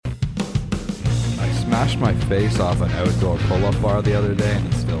smashed my face off an outdoor pull-up bar the other day, and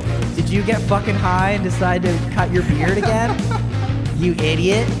it still hurts. Did you get fucking high and decide to cut your beard again? You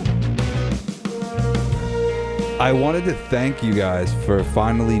idiot. I wanted to thank you guys for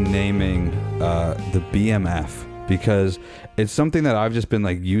finally naming the BMF, because it's something that I've just been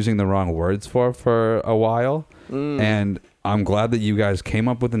like using the wrong words for a while, and I'm glad that you guys came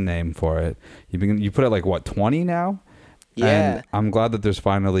up with a name for it. You put it like what, 20 now? Yeah. And I'm glad that there's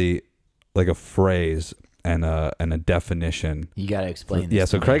finally like a phrase and a definition. You gotta explain this. Yeah,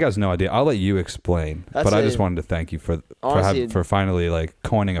 so Craig has no idea. I'll let you explain. But I just wanted to thank you for finally like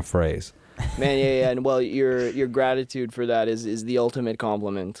coining a phrase. Man, yeah, and well, your gratitude for that is the ultimate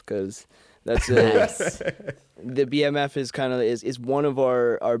compliment, because that's Nice. the BMF is kind of is one of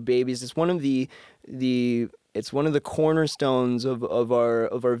our babies. It's one of the it's one of the cornerstones of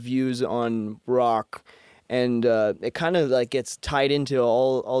our views on rock, and it kind of like gets tied into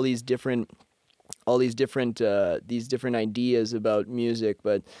all these different ideas about music.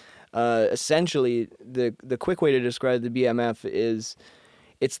 But essentially, the quick way to describe the BMF is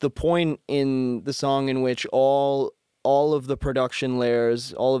it's the point in the song in which all of the production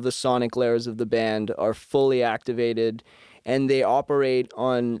layers, all of the sonic layers of the band are fully activated, and they operate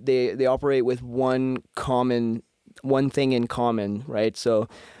with one thing in common, right? So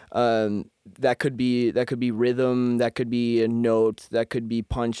that could be rhythm, that could be a note, that could be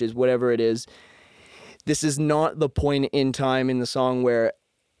punches, whatever it is. This is not the point in time in the song where,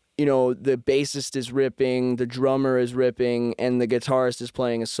 you know, the bassist is ripping, the drummer is ripping, and the guitarist is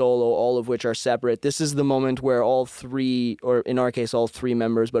playing a solo, all of which are separate. This is the moment where all three, or in our case, all three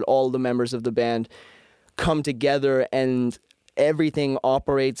members, but all the members of the band come together and everything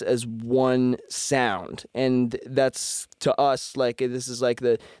operates as one sound. And that's, to us, like, this is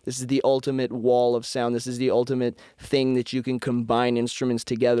the ultimate wall of sound. This is the ultimate thing that you can combine instruments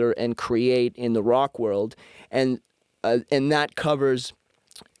together and create in the rock world. And that covers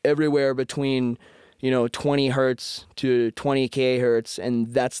everywhere between, 20 hertz to 20k hertz,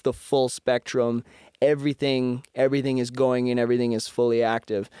 and that's the full spectrum. Everything is going and everything is fully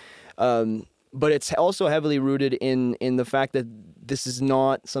active. But it's also heavily rooted in the fact that this is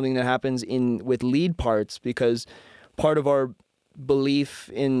not something that happens with lead parts, because part of our belief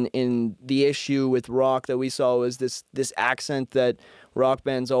in the issue with rock that we saw was this accent that rock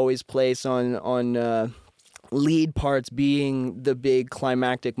bands always place on lead parts being the big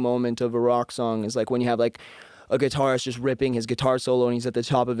climactic moment of a rock song. Is like when you have like a guitarist just ripping his guitar solo and he's at the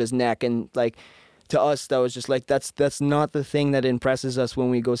top of his neck, and like, to us, that was just like, that's not the thing that impresses us when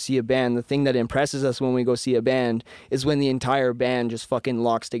we go see a band. The thing that impresses us when we go see a band is when the entire band just fucking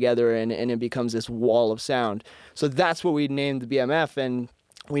locks together and it becomes this wall of sound. So that's what we named the BMF, and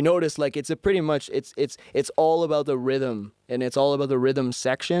we noticed like it's all about the rhythm, and it's all about the rhythm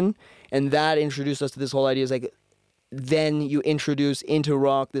section, and that introduced us to this whole idea. Is like, then you introduce into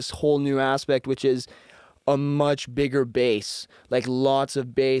rock this whole new aspect, which is a much bigger bass, like lots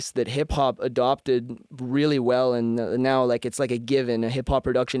of bass that hip-hop adopted really well, and now like it's like a given. A hip-hop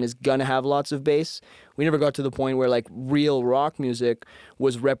production is gonna have lots of bass. We never got to the point where like real rock music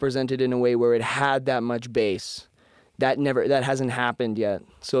was represented in a way where it had that much bass. That hasn't happened yet.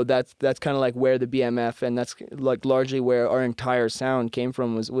 So that's kind of like where the BMF, and that's like largely where our entire sound came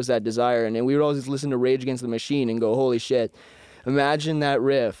from, was that desire. And we would always listen to Rage Against the Machine and go, holy shit, imagine that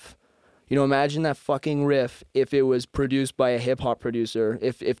riff. Imagine that fucking riff if it was produced by a hip-hop producer,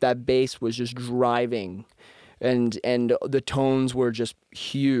 if that bass was just driving and the tones were just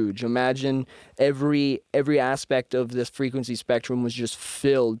huge. Imagine every aspect of this frequency spectrum was just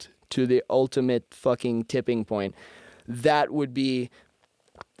filled to the ultimate fucking tipping point. That would be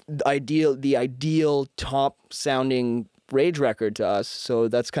the ideal top-sounding Rage record to us. So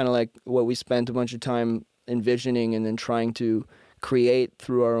that's kind of like what we spent a bunch of time envisioning and then trying to create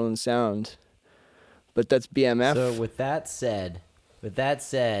through our own sound. But that's BMF. So with that said,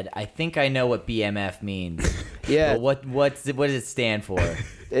 I think I know what BMF means. Yeah. But what does it stand for?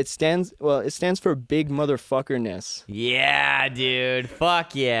 It stands for big motherfuckerness. Yeah, dude.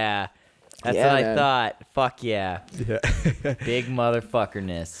 Fuck yeah. That's Yeah, what man. I thought. Fuck yeah. Yeah. Big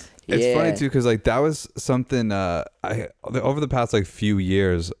motherfuckerness. It's Yeah. funny too, because like that was something I over the past like few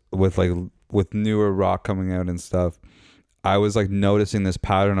years with newer rock coming out and stuff, I was like noticing this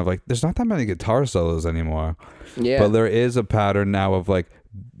pattern of like there's not that many guitar solos anymore. Yeah. But there is a pattern now of like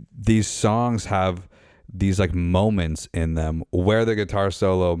these songs have these like moments in them where the guitar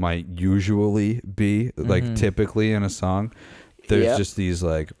solo might usually be, like typically in a song. There's Yep. just these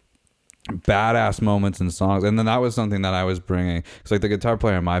like badass moments in songs. And then that was something that I was bringing. It's like the guitar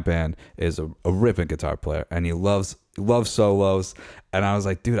player in my band is a ripping guitar player, and he loves solos. And I was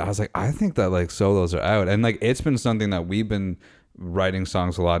like, dude, I think that like solos are out. And like it's been something that we've been writing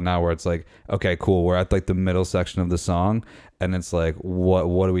songs a lot now, where it's like, okay, cool, we're at like the middle section of the song, and it's like,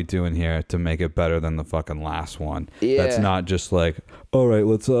 what are we doing here to make it better than the fucking last one? That's not just like, all right,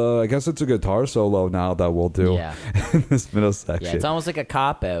 let's I guess it's a guitar solo now that we'll do in this middle section. Yeah, it's almost like a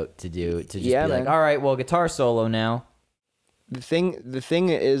cop out to just be man. like, all right, well, guitar solo now. The thing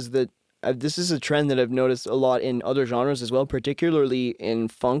is that this is a trend that I've noticed a lot in other genres as well, particularly in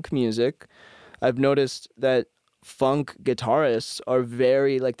funk music. I've noticed that funk guitarists are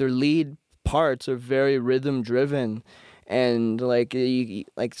very, like, their lead parts are very rhythm driven, and like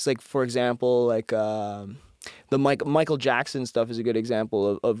it's like, for example, like the Michael Jackson stuff is a good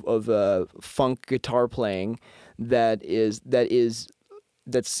example of funk guitar playing that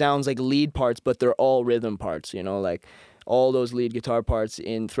sounds like lead parts, but they're all rhythm parts, you know, like all those lead guitar parts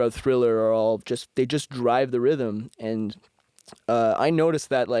throughout Thriller are all they just drive the rhythm. And I noticed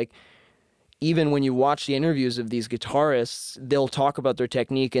that, like, even when you watch the interviews of these guitarists, they'll talk about their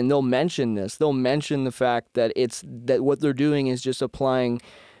technique, and they'll mention this. They'll mention the fact that what they're doing is just applying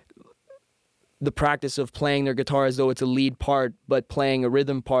the practice of playing their guitar as though it's a lead part, but playing a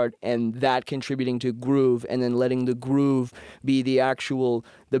rhythm part, and that contributing to groove, and then letting the groove be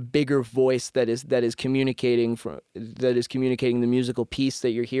the bigger voice that is communicating the musical piece that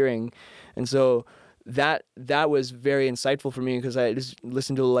you're hearing. And so that was very insightful for me, because I just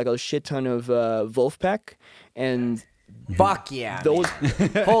listened to like a shit ton of Wolfpack, and fuck yeah, those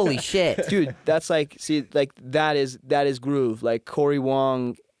holy shit, dude, that's like, see, like that is groove. Like Corey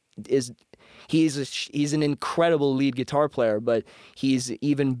Wong he's an incredible lead guitar player, but he's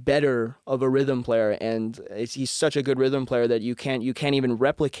even better of a rhythm player, and he's such a good rhythm player that you can't even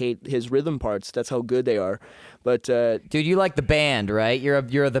replicate his rhythm parts. That's how good they are. But dude, you like the band, right?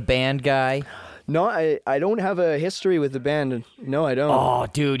 You're the band guy. No, I don't have a history with the band. No, I don't. Oh,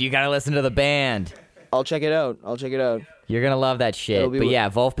 dude, you gotta listen to the band. I'll check it out. You're gonna love that shit. But yeah,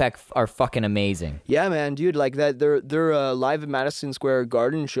 Wolfpack are fucking amazing. Yeah, man, dude, like that. Their live at Madison Square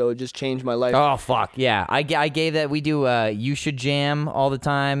Garden show just changed my life. Oh fuck yeah! I gave that. We do You Should Jam all the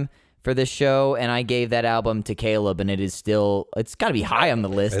time for this show, and I gave that album to Caleb, and it's got to be high on the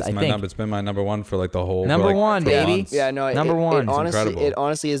list. I think it's been my number one for like the whole number one, baby. Months. Yeah, no, number one. It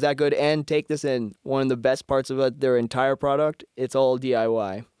honestly is that good. And take this in, one of the best parts about their entire product, it's all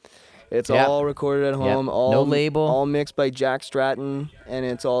DIY. It's all recorded at home, all no label, all mixed by Jack Stratton, and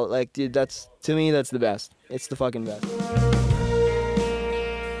it's all like, dude, to me that's the best. It's the fucking best.